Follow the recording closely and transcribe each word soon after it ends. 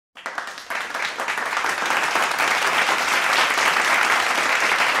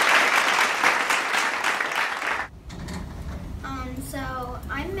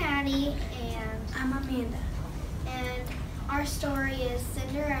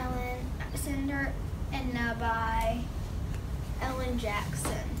and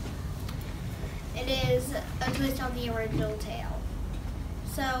Jackson. It is a twist on the original tale.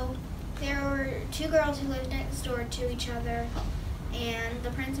 So there were two girls who lived next door to each other, and the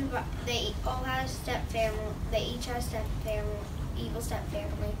prince they all had a step family. They each had a step family, evil step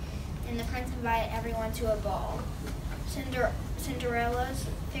family, and the prince invited everyone to a ball. Cinderella's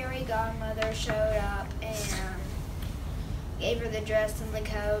fairy godmother showed up and gave her the dress and the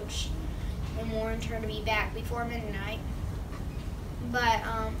coach and warned her to be back before midnight. But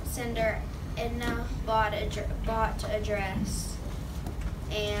Edna bought a dress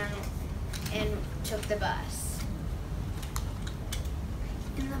and took the bus.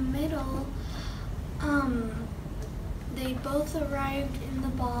 In the middle, they both arrived in the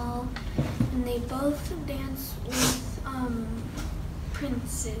ball, and they both danced with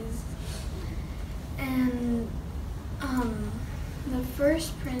princes. And the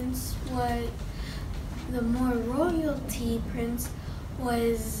first prince was the more royalty prince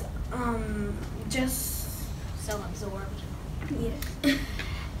was just So absorbed. yeah.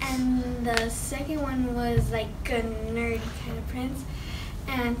 And the second one was like a nerdy kind of prince.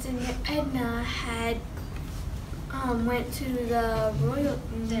 And Edna had went to the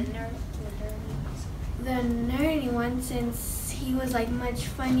the nerdy one, since he was like much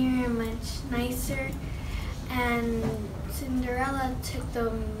funnier and much nicer, and Cinderella took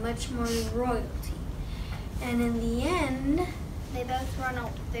the much more royalty. And in the end, they both run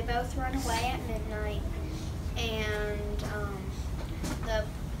away at midnight, and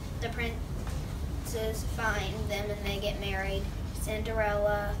the princes find them and they get married.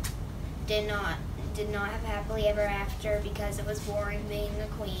 Cinderella did not have happily ever after because it was boring being a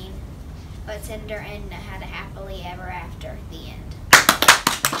queen, but Cinder and Edna had a happily ever after at the end.